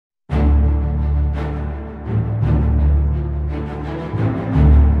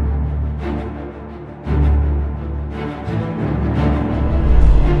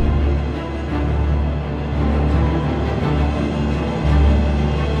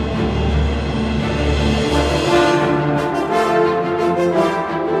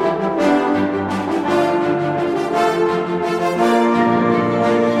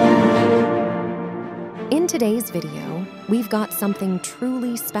today's video, we've got something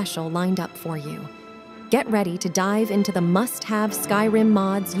truly special lined up for you. Get ready to dive into the must-have Skyrim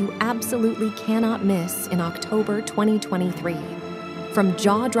mods you absolutely cannot miss in October 2023. From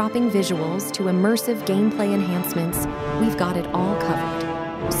jaw-dropping visuals to immersive gameplay enhancements, we've got it all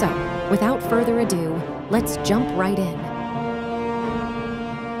covered. So, without further ado, let's jump right in.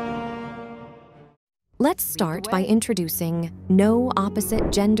 Let's start by introducing No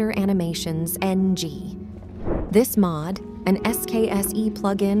Opposite Gender Animations NG. This mod, an SKSE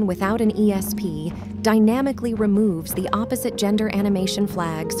plugin without an ESP, dynamically removes the opposite gender animation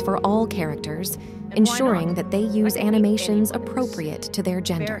flags for all characters, ensuring that they use animations appropriate to their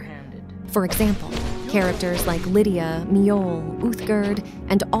gender. For example, characters like Lydia, Miol, Uthgerd,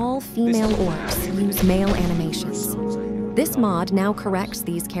 and all female orcs use male animations. This mod now corrects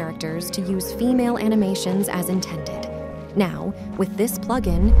these characters to use female animations as intended. Now, with this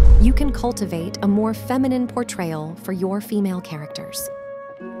plugin, you can cultivate a more feminine portrayal for your female characters.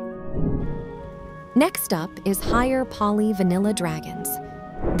 Next up is Higher Poly Vanilla Dragons.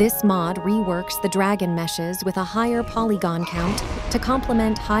 This mod reworks the dragon meshes with a higher polygon count to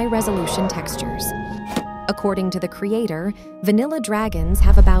complement high-resolution textures. According to the creator, vanilla dragons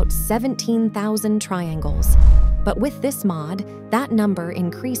have about 17,000 triangles. But with this mod, that number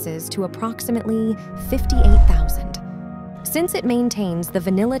increases to approximately 58,000. Since it maintains the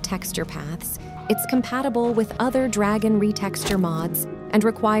vanilla texture paths, it's compatible with other dragon retexture mods and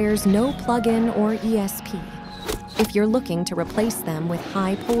requires no plugin or ESP. If you're looking to replace them with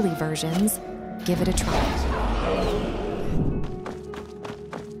Highpoly versions, give it a try.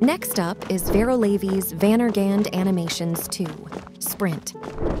 Next up is Verolavi's Vanargand Animations 2, Sprint.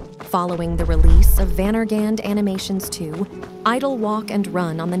 Following the release of Vanargand Animations 2, Idle Walk and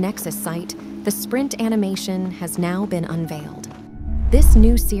Run on the Nexus site, the Sprint animation has now been unveiled. This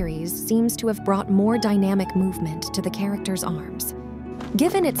new series seems to have brought more dynamic movement to the character's arms.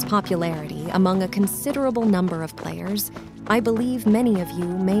 Given its popularity among a considerable number of players, I believe many of you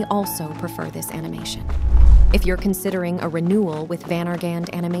may also prefer this animation. If you're considering a renewal with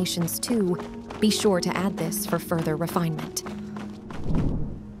Vanargand Animations 2, be sure to add this for further refinement.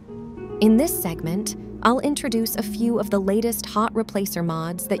 In this segment, I'll introduce a few of the latest hot replacer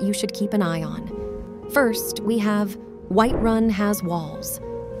mods that you should keep an eye on. First, we have Whiterun Has Walls.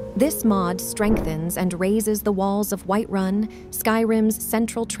 This mod strengthens and raises the walls of Whiterun, Skyrim's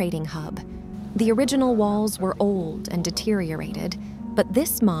central trading hub. The original walls were old and deteriorated, but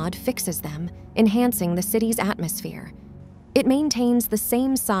this mod fixes them, enhancing the city's atmosphere. It maintains the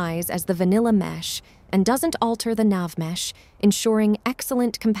same size as the vanilla mesh and doesn't alter the nav mesh, ensuring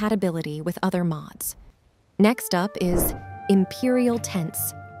excellent compatibility with other mods. Next up is Imperial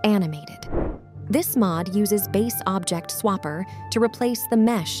Tents Animated. This mod uses base object swapper to replace the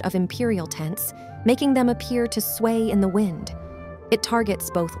mesh of Imperial tents, making them appear to sway in the wind. It targets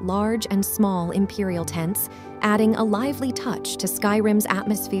both large and small Imperial tents, adding a lively touch to Skyrim's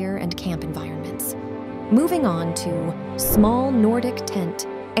atmosphere and camp environments. Moving on to Small Nordic Tent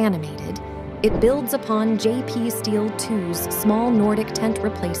Animated, it builds upon JP Steel 2's Small Nordic Tent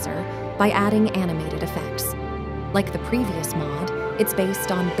Replacer by adding animated effects. Like the previous mod, it's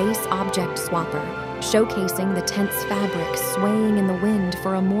based on base object swapper, showcasing the tent's fabric swaying in the wind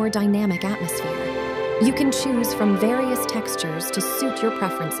for a more dynamic atmosphere. You can choose from various textures to suit your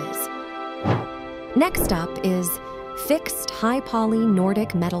preferences. Next up is Fixed Highpoly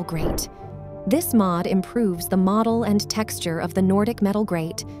Nordic Metal Grate. This mod improves the model and texture of the Nordic metal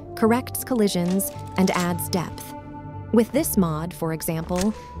grate, corrects collisions, and adds depth. With this mod, for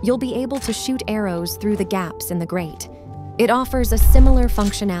example, you'll be able to shoot arrows through the gaps in the grate. It offers a similar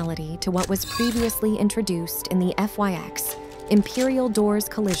functionality to what was previously introduced in the FYX, Imperial Doors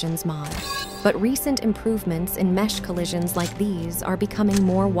Collisions mod, but recent improvements in mesh collisions like these are becoming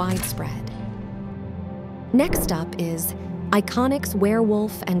more widespread. Next up is Iconic's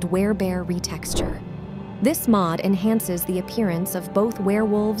Werewolf and Werebear Retexture. This mod enhances the appearance of both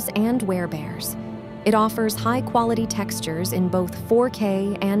werewolves and werebears. It offers high-quality textures in both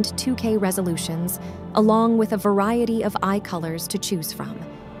 4K and 2K resolutions, along with a variety of eye colors to choose from.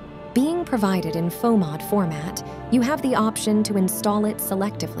 Being provided in FOMOD format, you have the option to install it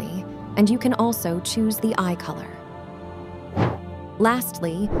selectively, and you can also choose the eye color.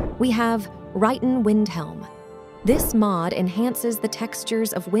 Lastly, we have Riton Windhelm. This mod enhances the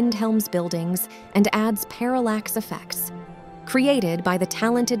textures of Windhelm's buildings and adds parallax effects. Created by the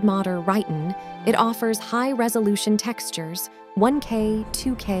talented modder Riton, it offers high-resolution textures, 1K,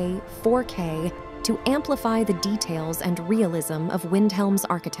 2K, 4K, to amplify the details and realism of Windhelm's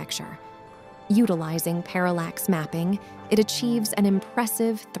architecture. Utilizing parallax mapping, it achieves an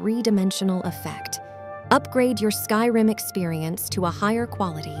impressive three-dimensional effect. Upgrade your Skyrim experience to a higher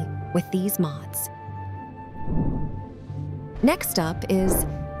quality with these mods. Next up is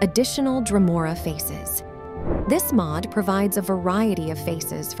Additional Dremora Faces. This mod provides a variety of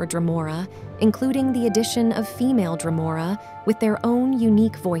faces for Dremora, including the addition of female Dremora with their own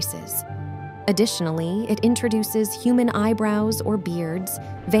unique voices. Additionally, it introduces human eyebrows or beards,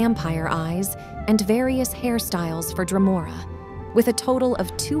 vampire eyes, and various hairstyles for Dremora. With a total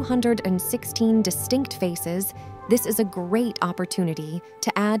of 216 distinct faces, this is a great opportunity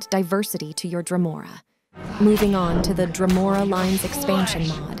to add diversity to your Dremora. Moving on to the Dremora Lines expansion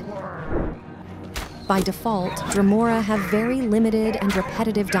mod. By default, Dremora have very limited and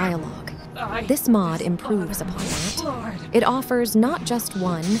repetitive dialogue. This mod improves upon that. It offers not just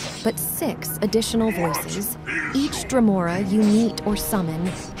one, but 6 additional voices, each Dremora you meet or summon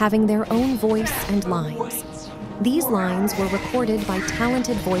having their own voice and lines. These lines were recorded by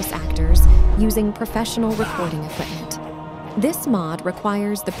talented voice actors using professional recording equipment. This mod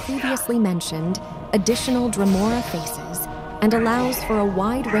requires the previously mentioned additional Dremora faces and allows for a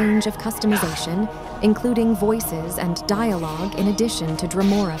wide range of customization, including voices and dialogue in addition to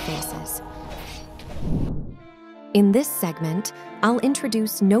Dremora faces. In this segment, I'll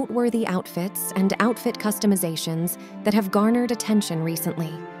introduce noteworthy outfits and outfit customizations that have garnered attention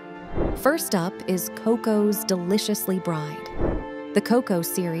recently. First up is COCO's Deliciously Bride. The COCO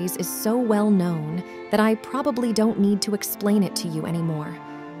series is so well known that I probably don't need to explain it to you anymore.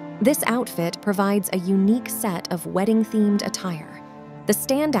 This outfit provides a unique set of wedding-themed attire. The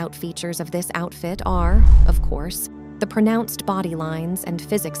standout features of this outfit are, of course, the pronounced body lines and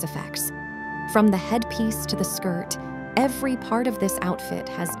physics effects. From the headpiece to the skirt, every part of this outfit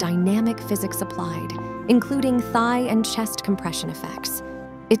has dynamic physics applied, including thigh and chest compression effects.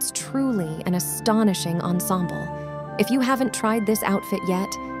 It's truly an astonishing ensemble. If you haven't tried this outfit yet,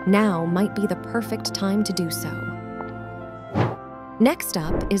 now might be the perfect time to do so. Next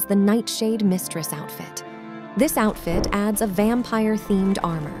up is the Nightshade Mistress outfit. This outfit adds a vampire-themed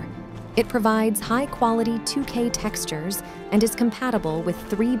armor. It provides high-quality 2K textures and is compatible with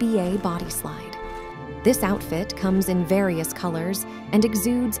 3BA body slide. This outfit comes in various colors and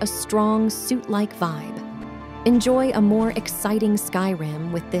exudes a strong suit-like vibe. Enjoy a more exciting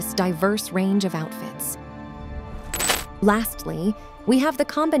Skyrim with this diverse range of outfits. Lastly, we have the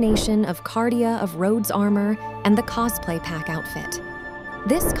combination of Kardia of Rhodes armor and the Cosplay pack outfit.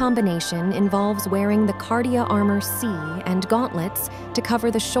 This combination involves wearing the Kardia armor C and gauntlets to cover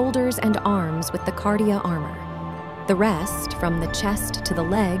the shoulders and arms with the Kardia armor. The rest, from the chest to the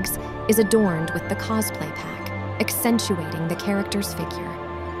legs, is adorned with the Cosplay pack, accentuating the character's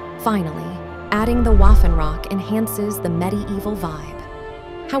figure. Finally, adding the Waffenrock enhances the medieval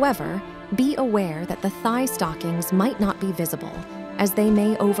vibe. However, be aware that the thigh stockings might not be visible, as they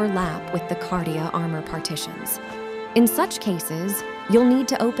may overlap with the Kardia armor partitions. In such cases, you'll need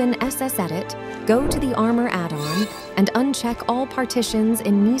to open SS Edit, go to the Armor add-on, and uncheck all partitions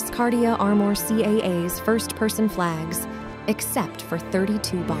in Nice Kardia Armor CAA's first-person flags, except for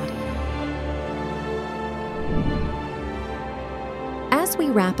 32 body. As we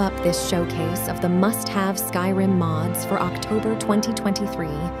wrap up this showcase of the must-have Skyrim mods for October 2023,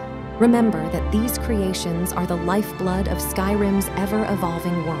 remember that these creations are the lifeblood of Skyrim's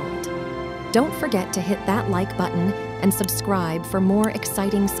ever-evolving world. Don't forget to hit that like button and subscribe for more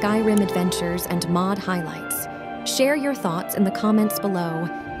exciting Skyrim adventures and mod highlights. Share your thoughts in the comments below,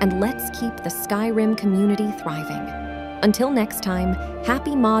 and let's keep the Skyrim community thriving. Until next time,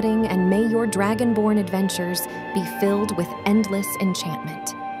 happy modding, and may your Dragonborn adventures be filled with endless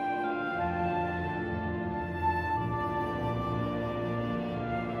enchantment.